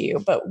they are to you,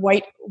 but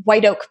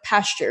White Oak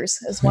Pastures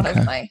is one of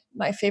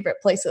my favorite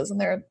places,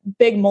 and they're a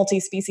big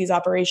multi-species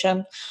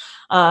operation,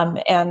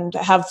 and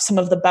have some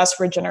of the best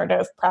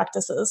regenerative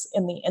practices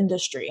in the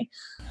industry.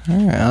 All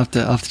right, I'll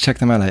have to check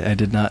them out. I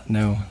did not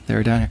know they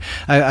were down here.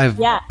 I've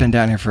been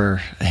down here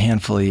for a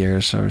handful of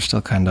years, so we're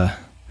still kind of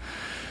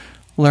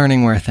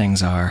learning where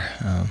things are.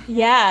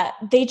 Yeah,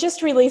 they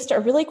just released a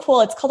really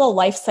cool, it's called a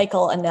life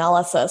cycle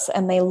analysis,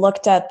 and they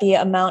looked at the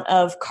amount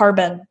of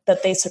carbon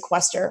that they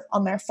sequester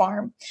on their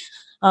farm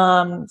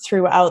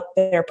throughout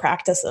their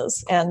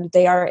practices. And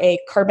they are a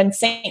carbon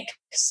sink.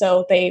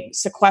 So they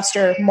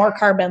sequester more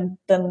carbon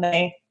than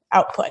they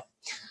output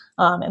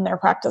in their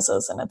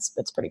practices. And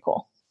it's pretty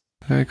cool.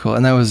 Very cool.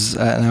 And that was,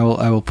 and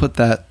I will put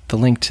the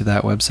link to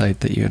that website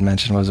that you had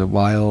mentioned. Was it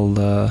Wild?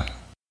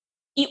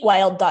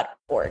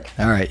 Eatwild.org.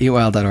 All right,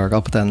 eatwild.org.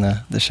 I'll put that in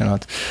the show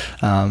notes.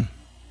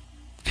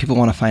 People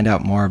want to find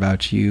out more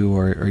about you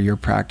or your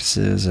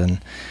practices, and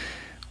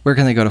where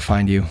can they go to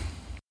find you?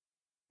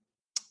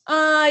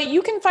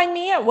 You can find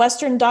me at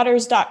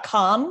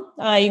westerndaughters.com.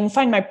 You can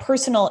find my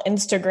personal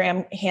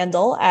Instagram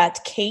handle at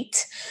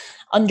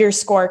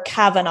Kate_Kavanagh,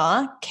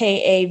 Kavanaughh,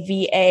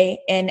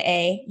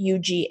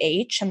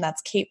 and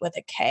that's Kate with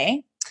a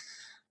K.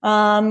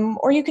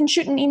 Or you can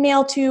shoot an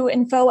email to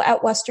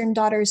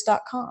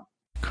info@westerndaughters.com.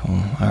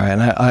 Cool. All right.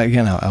 And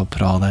I'll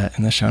put all that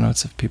in the show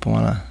notes if people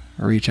want to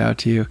reach out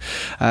to you.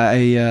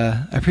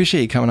 I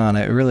appreciate you coming on.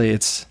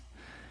 It's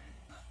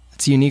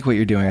unique what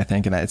you're doing, I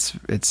think, and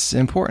it's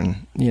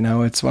important.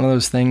 It's one of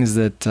those things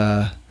that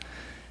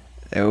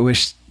I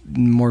wish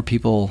more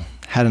people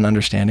had an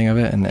understanding of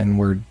it and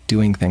were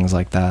doing things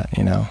like that.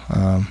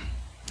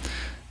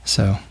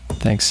 So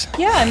thanks.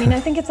 Yeah, I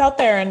think it's out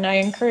there, and I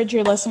encourage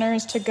your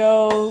listeners to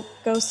go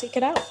seek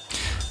it out.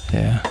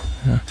 Yeah.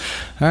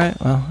 All right.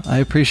 Well, I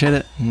appreciate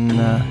it, and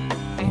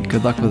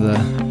good luck with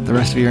the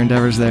rest of your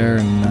endeavors there,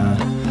 and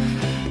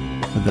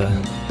with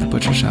the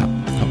butcher shop.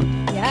 Hope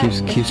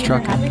it keeps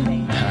trucking. All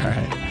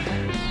right.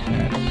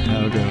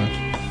 Have a good one.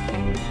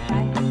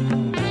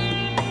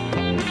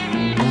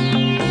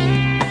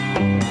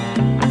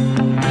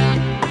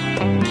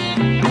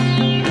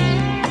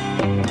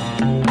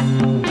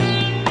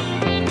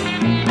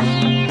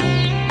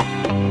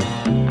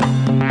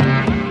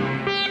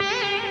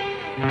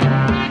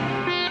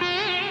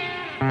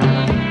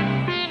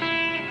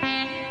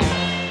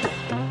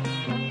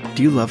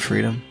 Do you love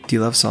freedom? Do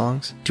you love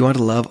songs? Do you want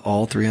to love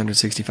all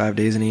 365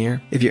 days in a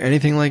year? If you're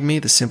anything like me,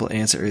 the simple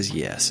answer is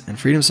yes, and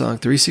Freedom Song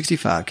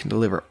 365 can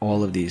deliver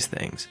all of these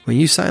things. When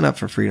you sign up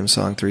for Freedom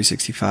Song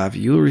 365,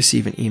 you will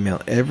receive an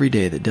email every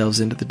day that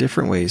delves into the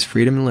different ways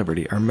freedom and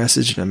liberty are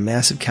messaged in a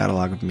massive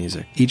catalog of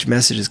music. Each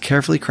message is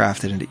carefully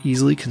crafted into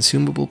easily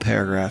consumable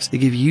paragraphs that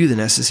give you the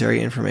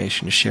necessary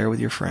information to share with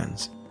your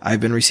friends. I've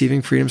been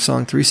receiving Freedom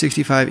Song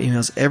 365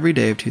 emails every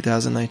day of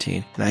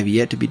 2019, and I've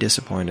yet to be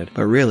disappointed.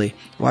 But really,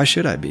 why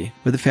should I be?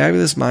 With the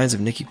fabulous minds of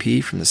Nikki P.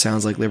 from the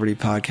Sounds Like Liberty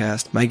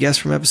podcast, my guest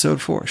from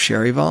episode 4,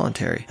 Sherry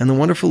Voluntary, and the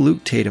wonderful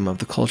Luke Tatum of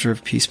the Culture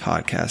of Peace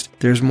podcast,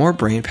 there's more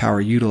brain power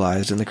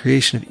utilized in the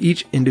creation of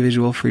each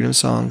individual Freedom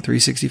Song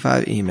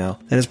 365 email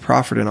than is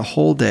proffered in a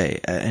whole day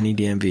at any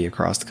DMV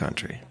across the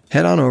country.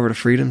 Head on over to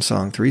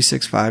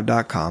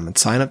freedomsong365.com and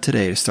sign up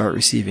today to start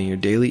receiving your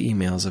daily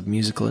emails of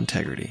musical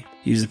integrity.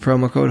 Use the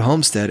promo code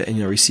Homestead and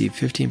you'll receive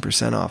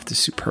 15% off this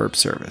superb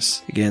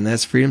service. Again,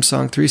 that's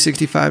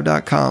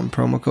freedomsong365.com,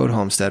 promo code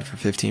Homestead for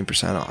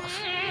 15% off.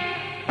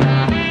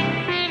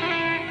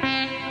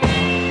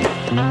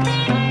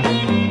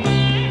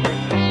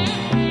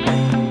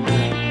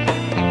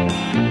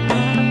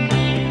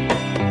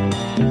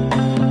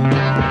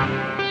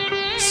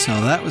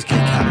 So that was Kate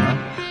Kavanagh.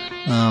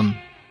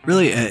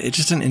 Really, it's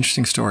just an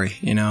interesting story,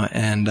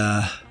 and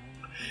I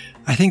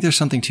think there's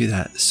something to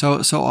that.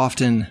 So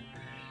often,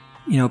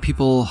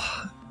 people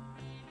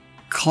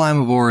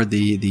climb aboard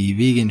the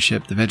vegan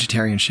ship, the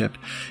vegetarian ship,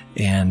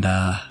 and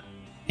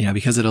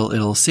because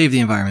it'll save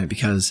the environment,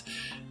 because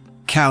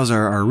cows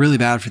are really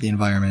bad for the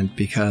environment,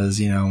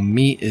 because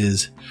meat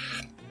it's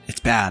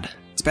bad.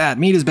 It's bad.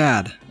 Meat is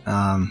bad.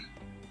 And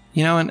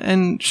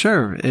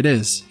sure it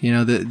is.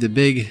 The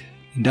big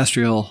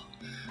industrial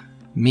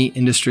meat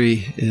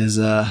industry is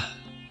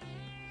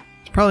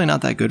probably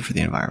not that good for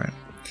the environment.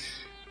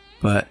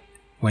 But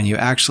when you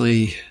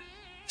actually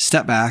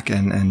step back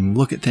and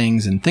look at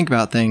things and think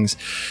about things,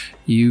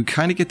 you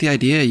kind of get the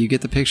idea, you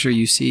get the picture,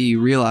 you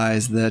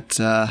realize that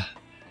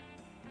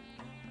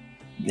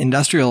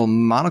industrial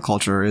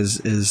monoculture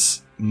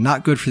is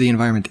not good for the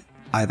environment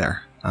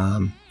either.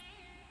 And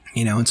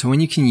so when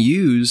you can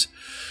use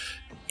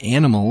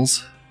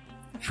animals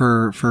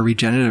for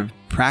regenerative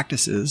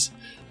practices,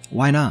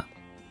 why not?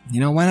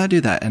 Why not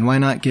do that? And why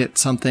not get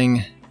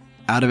something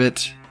out of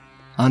it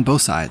on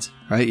both sides,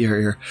 right?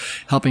 You're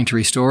helping to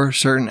restore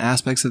certain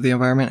aspects of the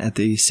environment. At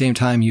the same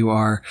time, you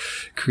are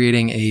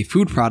creating a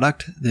food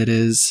product that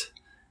is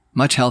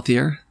much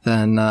healthier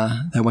than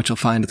what you'll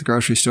find at the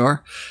grocery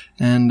store.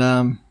 And,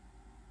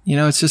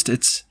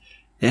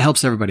 it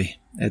helps everybody.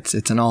 It's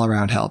an all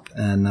around help.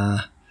 And,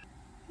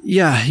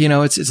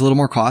 it's a little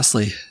more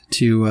costly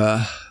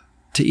to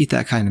eat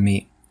that kind of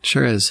meat.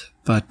 Sure is.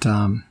 But,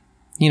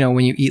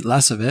 when you eat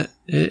less of it,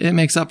 it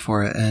makes up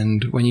for it.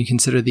 And when you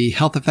consider the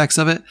health effects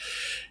of it,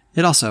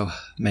 it also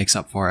makes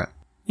up for it.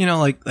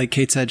 Like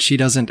Kate said, she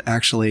doesn't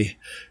actually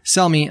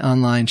sell meat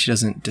online. She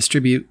doesn't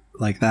distribute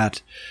like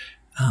that,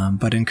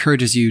 but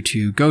encourages you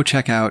to go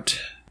check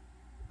out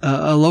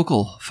a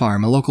local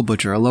farm, a local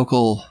butcher, a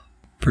local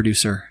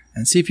producer,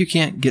 and see if you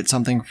can't get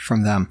something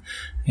from them.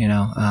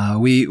 When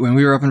we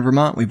were up in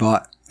Vermont, we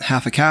bought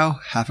half a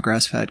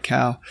grass-fed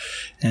cow,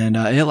 and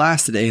it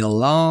lasted a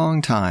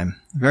long time,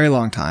 very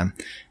long time,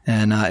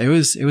 and it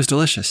was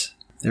delicious.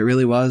 It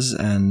really was.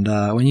 And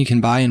when you can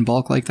buy in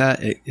bulk like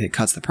that, it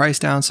cuts the price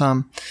down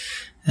some,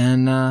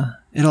 and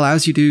it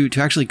allows you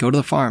to actually go to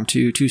the farm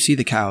to see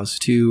the cows,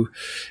 to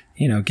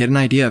get an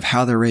idea of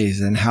how they're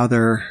raised and how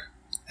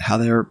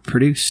they're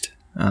produced.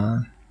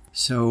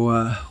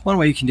 So one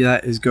way you can do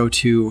that is go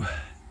to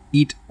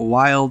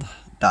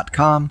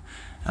eatwild.com.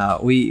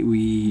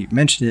 We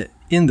mentioned it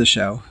in the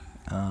show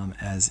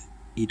as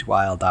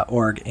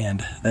eatwild.org,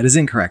 and that is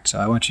incorrect. So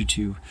I want you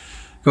to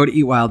go to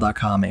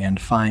eatwild.com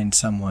and find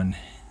someone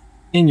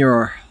in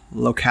your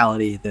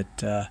locality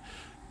that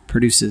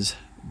produces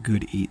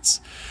good eats.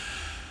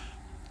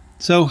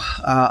 So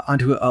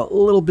onto a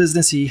little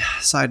businessy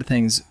side of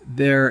things.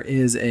 There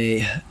is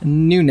a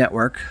new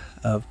network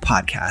of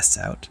podcasts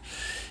out.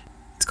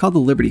 It's called the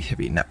Liberty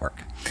Hippie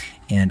Network.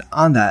 And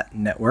on that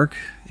network,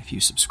 if you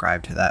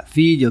subscribe to that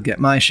feed, you'll get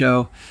my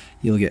show.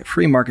 You'll get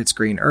Free Markets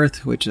Green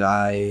Earth, which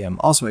I am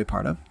also a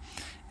part of.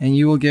 And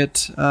you will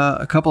get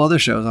a couple other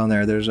shows on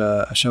there. There's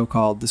a show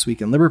called This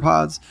Week in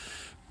Liberpods.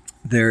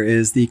 There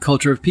is the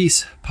Culture of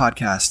Peace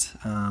podcast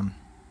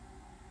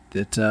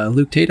that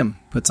Luke Tatum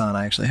puts on.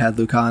 I actually had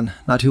Luke on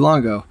not too long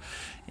ago.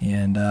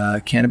 And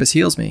Cannabis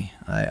Heals Me.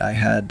 I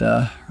had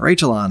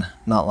Rachel on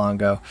not long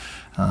ago.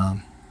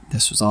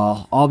 This was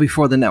all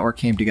before the network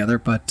came together.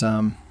 But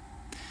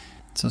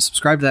so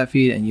subscribe to that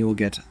feed, and you will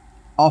get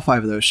all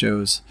 5 of those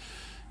shows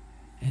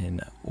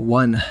in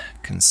one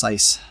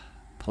concise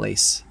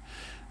place.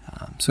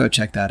 So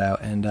check that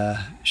out, and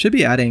should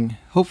be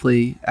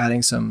hopefully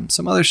adding some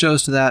other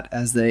shows to that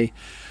as they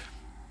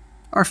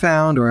are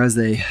found, or as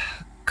they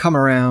come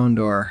around,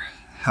 or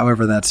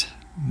however that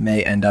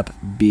may end up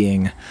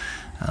being.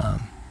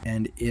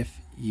 And if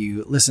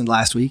you listened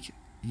last week,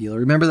 you'll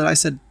remember that I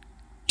said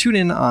tune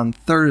in on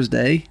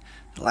Thursday,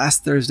 the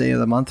last Thursday of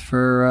the month,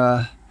 for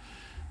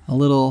a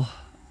little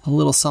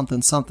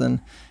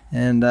something.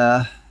 And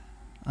I'm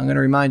going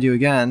to remind you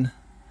again,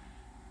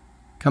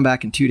 come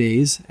back in 2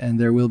 days, and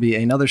there will be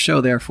another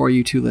show there for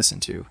you to listen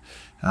to.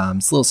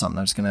 It's a little something.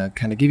 I'm just going to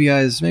kind of give you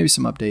guys maybe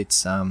some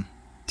updates,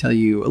 tell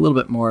you a little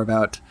bit more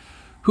about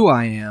who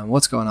I am,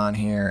 what's going on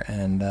here,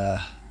 and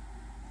the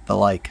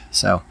like.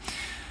 So,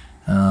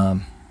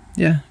 like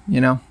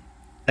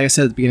I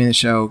said at the beginning of the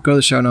show, go to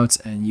the show notes,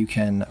 and you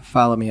can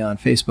follow me on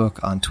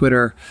Facebook, on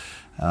Twitter,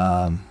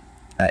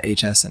 at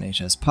HS and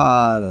HS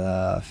Pod,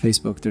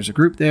 Facebook. There's a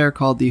group there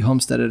called the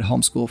Homesteaded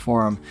Homeschool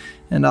Forum,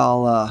 and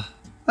I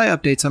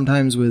update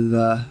sometimes with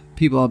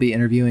people I'll be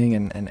interviewing,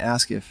 and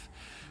ask if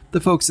the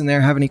folks in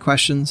there have any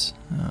questions,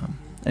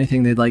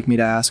 anything they'd like me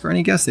to ask, or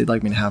any guests they'd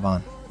like me to have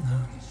on.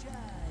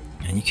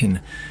 And you can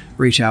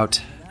reach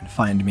out and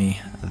find me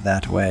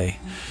that way.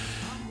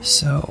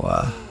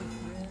 So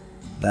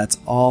that's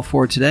all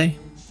for today.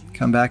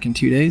 Come back in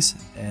 2 days,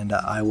 and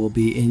I will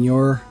be in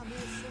your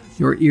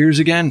ears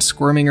again,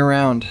 squirming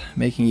around,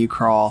 making you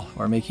crawl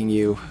or making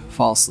you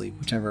fall asleep,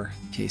 whichever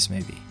case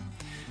may be.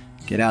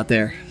 Get out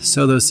there,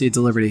 sow those seeds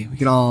of liberty. We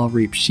can all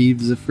reap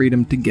sheaves of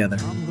freedom together.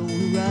 I'm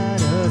gonna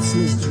ride us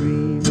his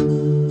dream.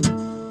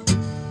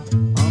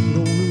 I'm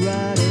gonna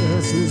ride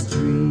us his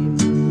dream.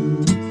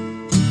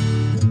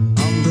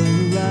 I'm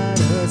gonna ride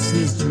us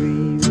his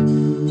dream.